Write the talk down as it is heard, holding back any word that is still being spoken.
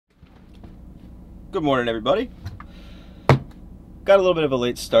Good morning, everybody. Got a little bit of a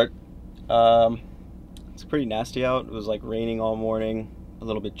late start. It's pretty nasty out. It was like raining all morning, a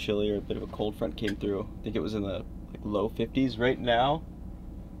little bit chillier, a bit of a cold front came through. I think it was in the low 50s. Right now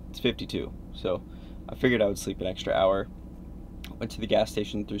it's 52, so I figured I would sleep an extra hour. Went to the gas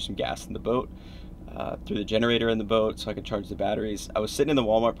station, threw some gas in the boat, threw the generator in the boat so I could charge the batteries. I was sitting in the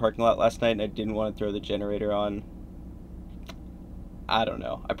Walmart parking lot last night and I didn't want to throw the generator on. I don't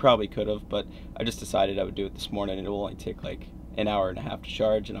know, I probably could have, but I just decided I would do it this morning, and it will only take like an hour and a half to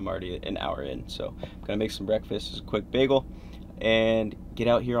charge, and I'm already an hour in. So I'm gonna make some breakfast, just a quick bagel, and get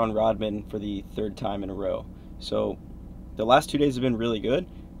out here on Rodman for the third time in a row. So the last 2 days have been really good.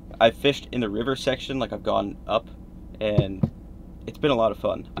 I've fished in the river section, like I've gone up, and it's been a lot of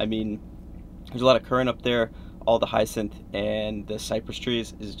fun. I mean, there's a lot of current up there. All the hyacinth and the cypress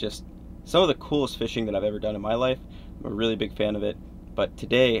trees is just some of the coolest fishing that I've ever done in my life. I'm a really big fan of it. But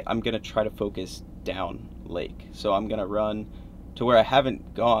today I'm gonna try to focus down lake. So I'm gonna run to where I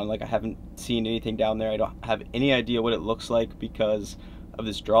haven't gone, like I haven't seen anything down there. I don't have any idea what it looks like because of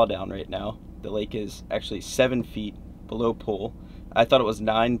this drawdown right now. The lake is actually 7 feet below pool. I thought it was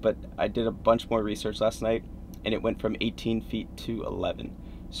 9, but I did a bunch more research last night and it went from 18 feet to 11.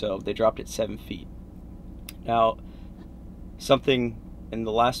 So they dropped it 7 feet. Now, something in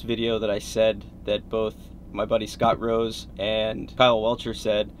the last video that I said that both my buddy Scott Rose and Kyle Welcher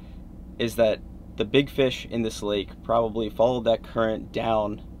said is that the big fish in this lake probably followed that current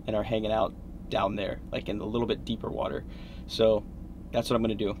down and are hanging out down there, like in a little bit deeper water. So that's what I'm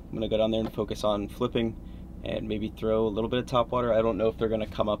gonna do. I'm gonna go down there and focus on flipping and maybe throw a little bit of top water. I don't know if they're gonna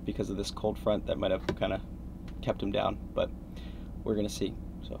come up because of this cold front that might have kind of kept them down, but we're gonna see.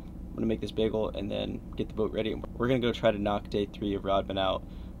 So I'm gonna make this bagel and then get the boat ready. We're gonna go try to knock day 3 of Rodman out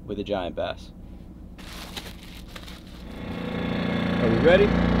with a giant bass. Are we ready?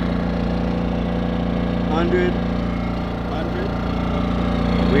 100.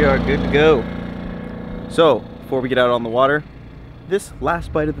 We are good to go. So, before we get out on the water, this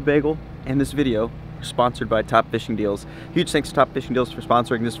last bite of the bagel and this video are sponsored by Top Fishing Deals. Huge thanks to Top Fishing Deals for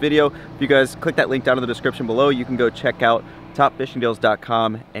sponsoring this video. If you guys click that link down in the description below, you can go check out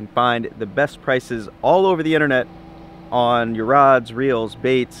topfishingdeals.com and find the best prices all over the internet on your rods, reels,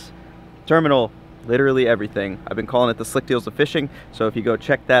 baits, terminal, literally everything. I've been calling it the slick deals of fishing, so if you go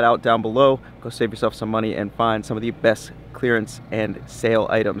check that out down below, go save yourself some money and find some of the best clearance and sale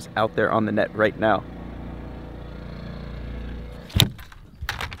items out there on the net right now.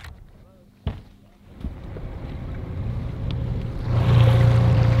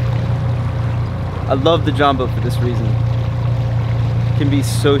 I love the John boat for this reason. It can be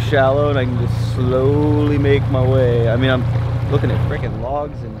so shallow and I can just slowly make my way. I mean, I'm looking at freaking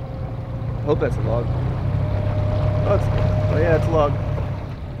logs and I hope that's a log. Oh yeah, it's a log.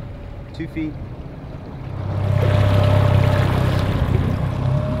 2 feet.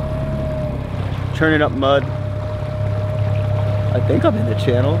 Churning up mud. I think I'm in the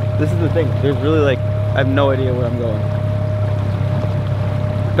channel. This is the thing. There's really like, I have no idea where I'm going.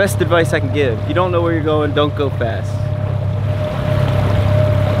 Best advice I can give. If you don't know where you're going, don't go fast.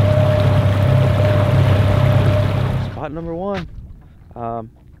 Spot number 1.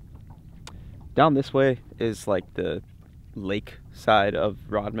 Down this way is like the lake side of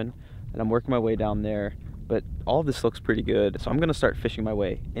Rodman, and I'm working my way down there, but all of this looks pretty good, so I'm gonna start fishing my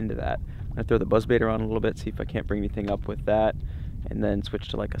way into that. I'm gonna throw the buzzbait around a little bit, see if I can't bring anything up with that, and then switch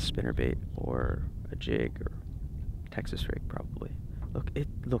to like a spinnerbait or a jig or Texas rig probably. Look, it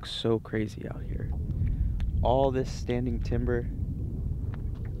looks so crazy out here. All this standing timber,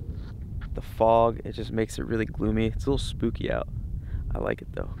 the fog, it just makes it really gloomy. It's a little spooky out. I like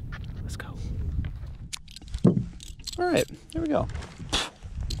it though. Let's go. All right, here we go.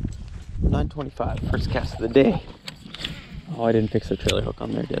 9:25, first cast of the day. Oh, I didn't fix the trailer hook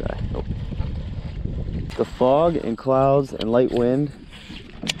on there, did I? Nope. The fog and clouds and light wind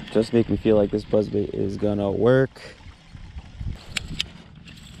just make me feel like this buzzbait is gonna work.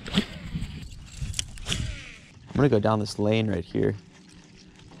 I'm gonna go down this lane right here,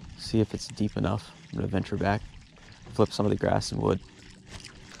 see if it's deep enough. I'm gonna venture back, flip some of the grass and wood.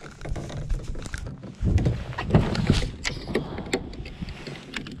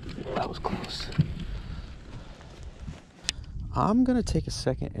 That was close. I'm gonna take a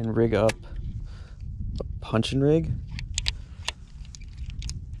second and rig up a punch and rig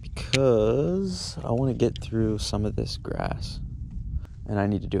because I want to get through some of this grass and I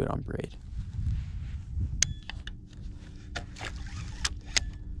need to do it on braid.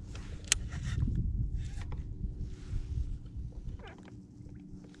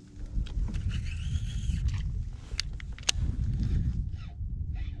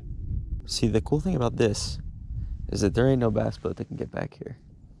 See, the cool thing about this is that there ain't no bass boat that can get back here.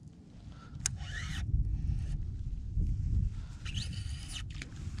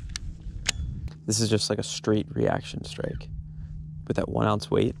 This is just like a straight reaction strike. With that 1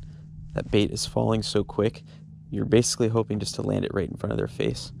 ounce weight, that bait is falling so quick, you're basically hoping just to land it right in front of their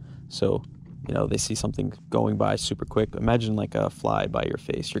face. So, you know, they see something going by super quick. Imagine like a fly by your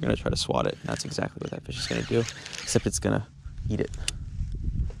face. You're gonna try to swat it, and that's exactly what that fish is gonna do, except it's gonna eat it.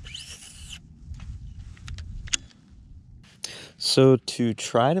 So to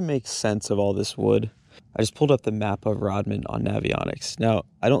try to make sense of all this wood, I just pulled up the map of Rodman on Navionics. Now,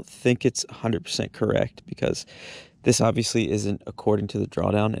 I don't think it's 100% correct because this obviously isn't according to the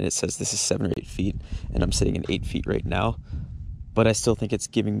drawdown, and it says this is 7 or 8 feet, and I'm sitting in 8 feet right now. But I still think it's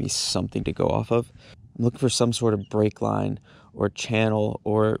giving me something to go off of. I'm looking for some sort of break line or channel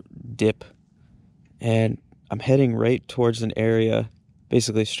or dip, and I'm heading right towards an area,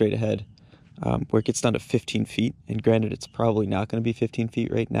 basically straight ahead, where it gets down to 15 feet. And granted, it's probably not going to be 15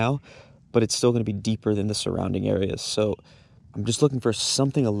 feet right now, but it's still going to be deeper than the surrounding areas. So I'm just looking for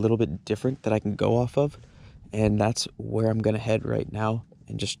something a little bit different that I can go off of, and that's where I'm going to head right now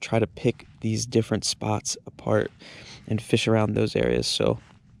and just try to pick these different spots apart and fish around those areas. So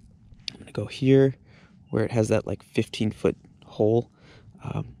I'm going to go here where it has that like 15-foot hole,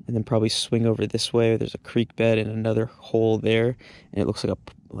 and then probably swing over this way. There's a creek bed and another hole there, and it looks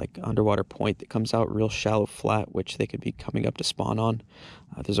like a underwater point that comes out real shallow flat, which they could be coming up to spawn on.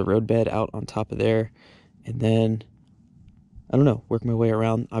 There's a road bed out on top of there, and then I don't know, work my way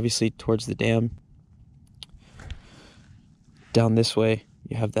around obviously towards the dam. Down this way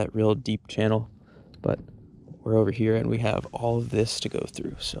you have that real deep channel, but we're over here and we have all of this to go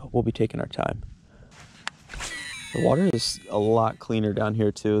through, so we'll be taking our time. The water is a lot cleaner down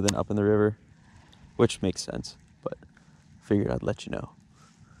here too than up in the river, which makes sense, but figured I'd let you know.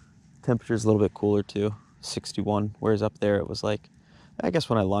 Temperature's a little bit cooler too, 61, whereas up there it was like, I guess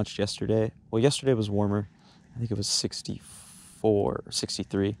when I launched yesterday, well, yesterday was warmer. I think it was 64 or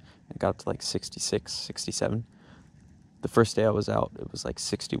 63, and it got up to like 66, 67. The first day I was out, it was like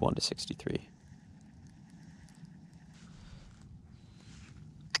 61 to 63.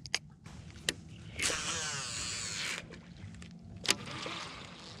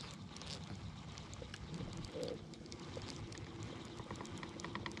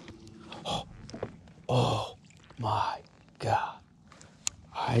 Oh my God.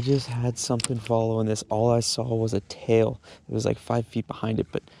 I just had something following this. All I saw was a tail. It was like 5 feet behind it,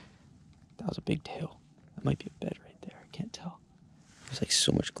 but that was a big tail. That might be a bed right there. I can't tell. There's like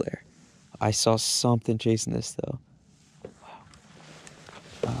so much glare. I saw something chasing this though.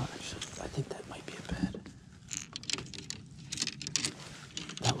 Wow. Actually, I think that might be a bed.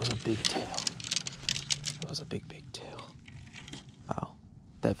 That was a big tail. That was a big, big tail. Wow.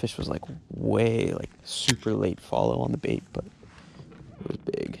 That fish was like way, like super late follow on the bait, but it was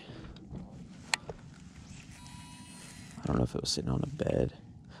big. I don't know if it was sitting on a bed.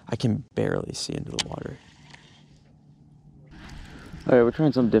 I can barely see into the water. All right, we're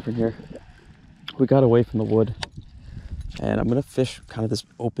trying something different here. We got away from the wood, and I'm gonna fish kind of this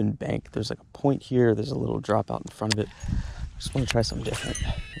open bank. There's like a point here. There's a little drop out in front of it. I just want to try something different.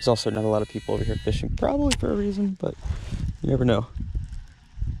 There's also not a lot of people over here fishing, probably for a reason, but you never know.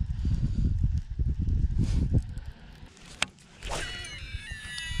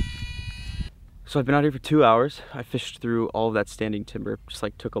 So I've been out here for 2 hours. I fished through all of that standing timber, just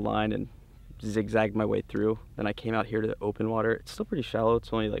like took a line and zigzagged my way through. Then I came out here to the open water. It's still pretty shallow.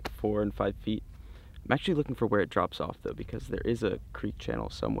 It's only like 4 and 5 feet. I'm actually looking for where it drops off though, because there is a creek channel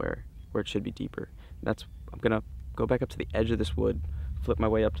somewhere where it should be deeper. And I'm gonna go back up to the edge of this wood, flip my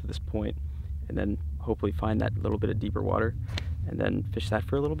way up to this point, and then hopefully find that little bit of deeper water, and then fish that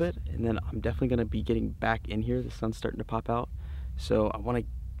for a little bit. And then I'm definitely gonna be getting back in here. The sun's starting to pop out. So I wanna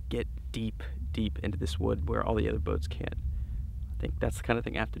get deep into this wood where all the other boats can't. I think that's the kind of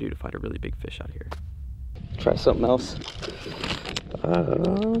thing I have to do to find a really big fish out here. Try something else. I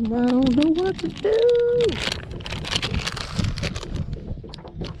don't know what to do.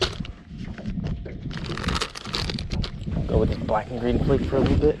 Go with this black and green flake for a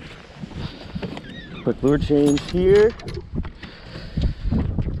little bit. Quick lure change here.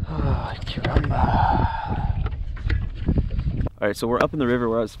 All right, so we're up in the river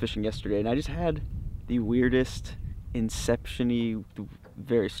where I was fishing yesterday, and I just had the weirdest, inception-y,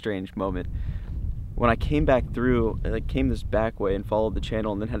 very strange moment. When I came back through, I came this back way and followed the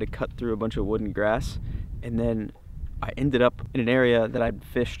channel, and then had to cut through a bunch of wood and grass, and then I ended up in an area that I'd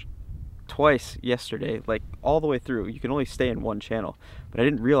fished twice yesterday, like all the way through. You can only stay in one channel, but I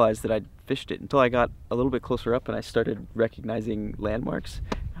didn't realize that I'd fished it until I got a little bit closer up and I started recognizing landmarks.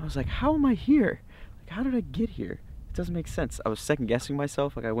 I I was like, how am I here? Like, how did I get here? It doesn't make sense. I was second guessing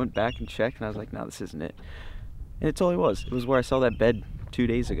myself. Like, I went back and checked and I was like, no, this isn't it. And it totally was. It was where I saw that bed 2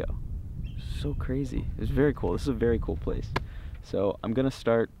 days ago. So crazy. It was very cool. This is a very cool place. So I'm gonna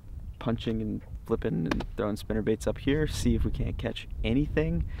start punching and flipping and throwing spinner baits up here, see if we can't catch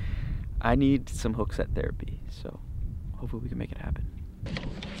anything. I need some hook set therapy, so hopefully we can make it happen.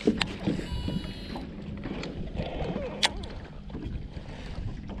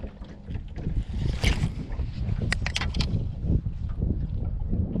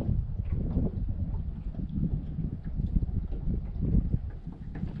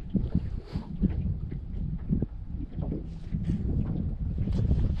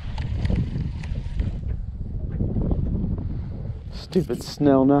 Stupid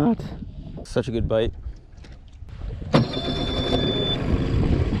snell knot. Such a good bite.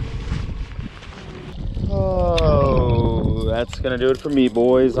 Oh, that's gonna do it for me,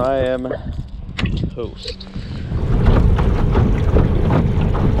 boys. I am toast.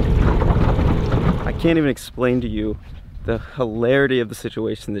 I can't even explain to you the hilarity of the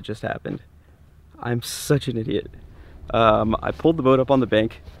situation that just happened. I'm such an idiot. I pulled the boat up on the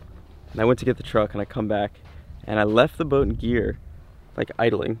bank and I went to get the truck, and I come back and I left the boat in gear, like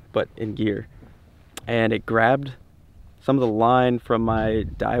idling, but in gear, and it grabbed some of the line from my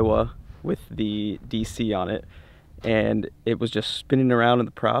Daiwa with the DC on it, and it was just spinning around in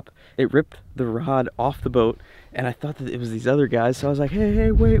the prop. It ripped the rod off the boat, and I thought that it was these other guys, so I was like, hey,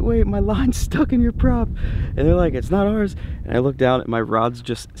 wait, my line's stuck in your prop. And they're like, it's not ours. And I looked down and my rod's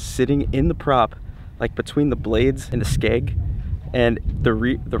just sitting in the prop, like between the blades and the skeg, and the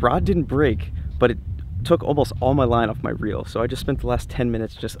rod didn't break, but it took almost all my line off my reel. So I just spent the last 10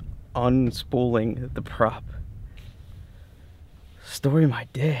 minutes just unspooling the prop. Story of my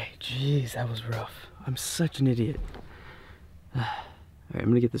day. Jeez, that was rough. I'm such an idiot. All right, I'm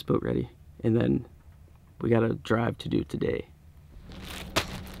gonna get this boat ready, and then we got a drive to do today.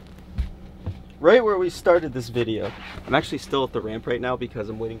 Right where we started this video. I'm actually still at the ramp right now because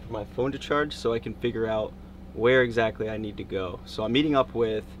I'm waiting for my phone to charge so I can figure out where exactly I need to go. So I'm meeting up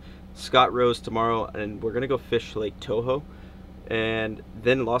with Scott Rose tomorrow, and we're gonna go fish Lake Toho, and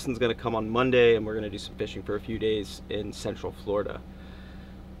then Lawson's gonna come on Monday, and we're gonna do some fishing for a few days in Central Florida.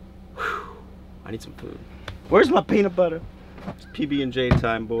 Whew. I need some food. Where's my peanut butter? It's PB&J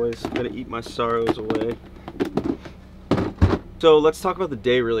time, boys. I'm gonna eat my sorrows away. So let's talk about the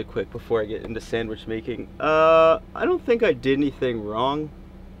day really quick before I get into sandwich making. I don't think I did anything wrong.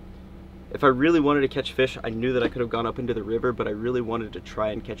 If I really wanted to catch fish, I knew that I could have gone up into the river, but I really wanted to try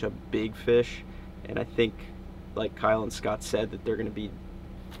and catch a big fish. And I think, like Kyle and Scott said, that they're gonna be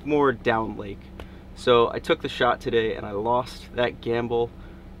more down lake. So I took the shot today and I lost that gamble.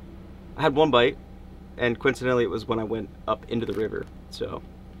 I had one bite, and coincidentally it was when I went up into the river. So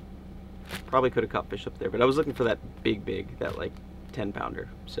probably could have caught fish up there, but I was looking for that big, that like 10-pounder.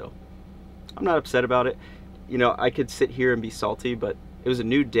 So I'm not upset about it. You know, I could sit here and be salty, but it was a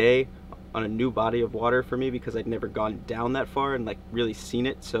new day on a new body of water for me because I'd never gone down that far and like really seen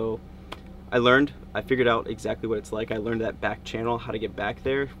it. So I figured out exactly what it's like. I learned that back channel, how to get back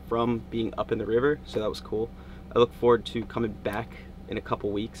there from being up in the river, so that was cool. I look forward to coming back in a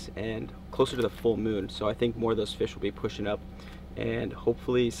couple weeks and closer to the full moon, so I think more of those fish will be pushing up, and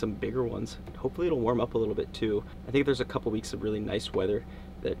hopefully some bigger ones. Hopefully it'll warm up a little bit too. I think there's a couple weeks of really nice weather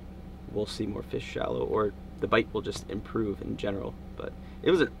that we'll see more fish shallow, or the bite will just improve in general. But it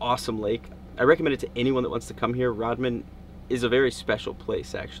was an awesome lake. I recommend it to anyone that wants to come here. Rodman is a very special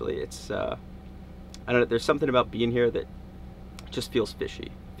place, actually. It's I don't know, there's something about being here that just feels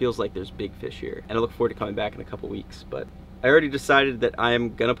fishy. Feels like there's big fish here, and I look forward to coming back in a couple weeks. But I already decided that I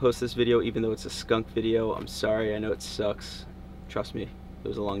am gonna post this video even though it's a skunk video. I'm sorry, I know it sucks. Trust me, it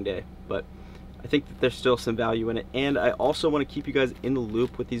was a long day, but I think that there's still some value in it, and I also want to keep you guys in the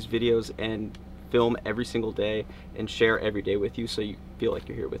loop with these videos and film every single day and share every day with you so you feel like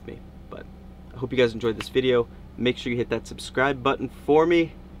you're here with me. But I hope you guys enjoyed this video. Make sure you hit that subscribe button for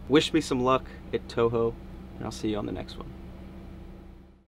me. Wish me some luck at Toho, and I'll see you on the next one.